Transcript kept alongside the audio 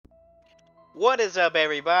What is up,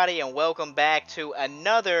 everybody, and welcome back to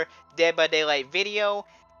another Dead by Daylight video.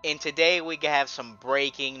 And today we have some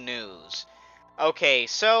breaking news. Okay,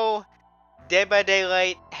 so Dead by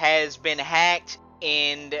Daylight has been hacked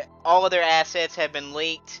and all of their assets have been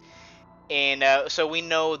leaked. And so we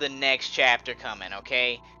know the next chapter coming,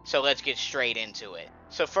 okay? So let's get straight into it.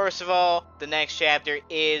 So first of all, the next chapter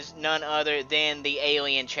is none other than the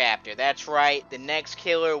Alien chapter. That's right, the next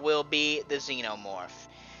killer will be the Xenomorph.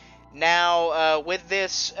 Now, with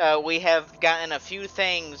this, we have gotten a few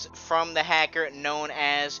things from the hacker known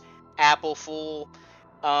as Apple Fool.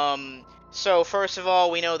 So first of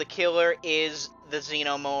all, we know the killer is the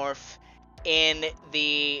Xenomorph, and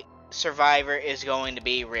the survivor is going to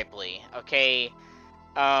be Ripley. Okay.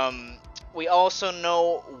 We also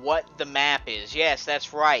know what the map is. Yes,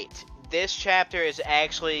 that's right. This chapter is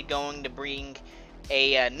actually going to bring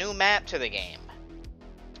a new map to the game.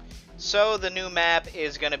 So the new map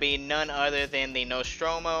is going to be none other than the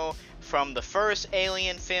Nostromo from the first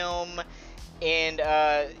Alien film. And,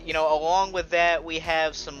 along with that, we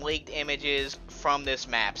have some leaked images from this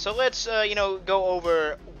map. So let's, go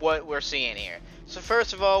over what we're seeing here. So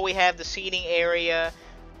first of all, we have the seating area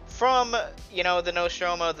from, the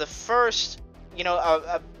Nostromo, the first,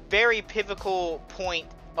 a very pivotal point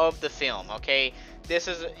of the film, okay? This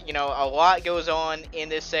is, a lot goes on in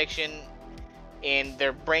this section, and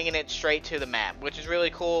they're bringing it straight to the map, which is really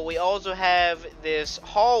cool. We also have this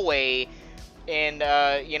hallway, and,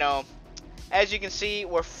 as you can see,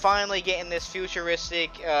 we're finally getting this futuristic,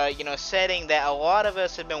 setting that a lot of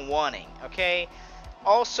us have been wanting, okay?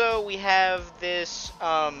 Also, we have this,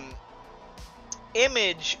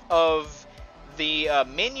 image of the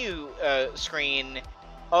menu screen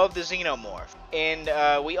of the Xenomorph.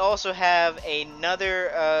 And we also have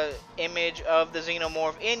another image of the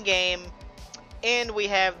Xenomorph in-game, and we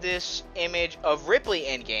have this image of Ripley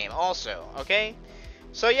in-game also, okay?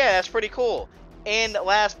 So yeah, that's pretty cool. And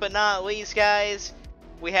last but not least, guys,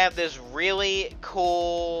 we have this really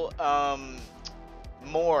cool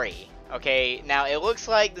Mori, okay? Now, it looks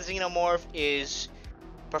like the Xenomorph is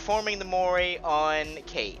performing the Mori on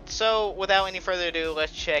Kate. So, without any further ado,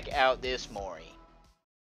 let's check out this Mori.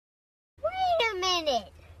 Wait a minute!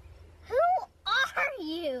 Who are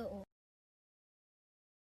you?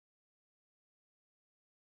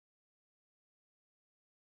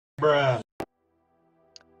 Bruh.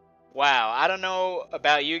 Wow, I don't know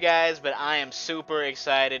about you guys, but I am super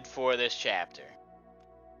excited for this chapter.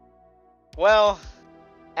 Well,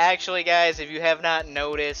 actually, guys, if you have not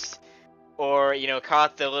noticed, or,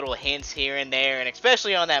 caught the little hints here and there, and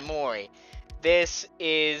especially on that Mori, this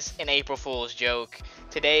is an April Fool's joke.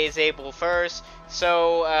 Today is April 1st,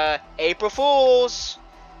 so, April Fools!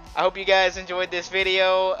 I hope you guys enjoyed this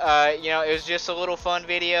video. It was just a little fun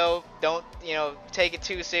video. Don't, take it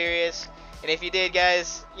too serious. And if you did,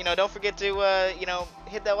 guys, don't forget to,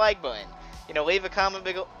 hit that like button. Leave a comment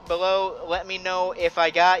below. Let me know if I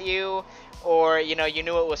got you, or, you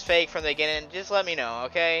knew it was fake from the beginning. Just let me know,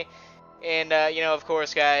 okay? And, of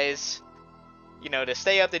course, guys, to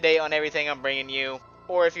stay up to date on everything I'm bringing you,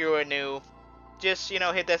 or if you are new, just,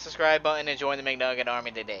 hit that subscribe button and join the McNugget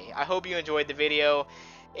Army today. I hope you enjoyed the video,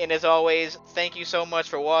 and as always, thank you so much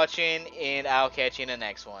for watching, and I'll catch you in the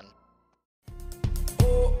next one.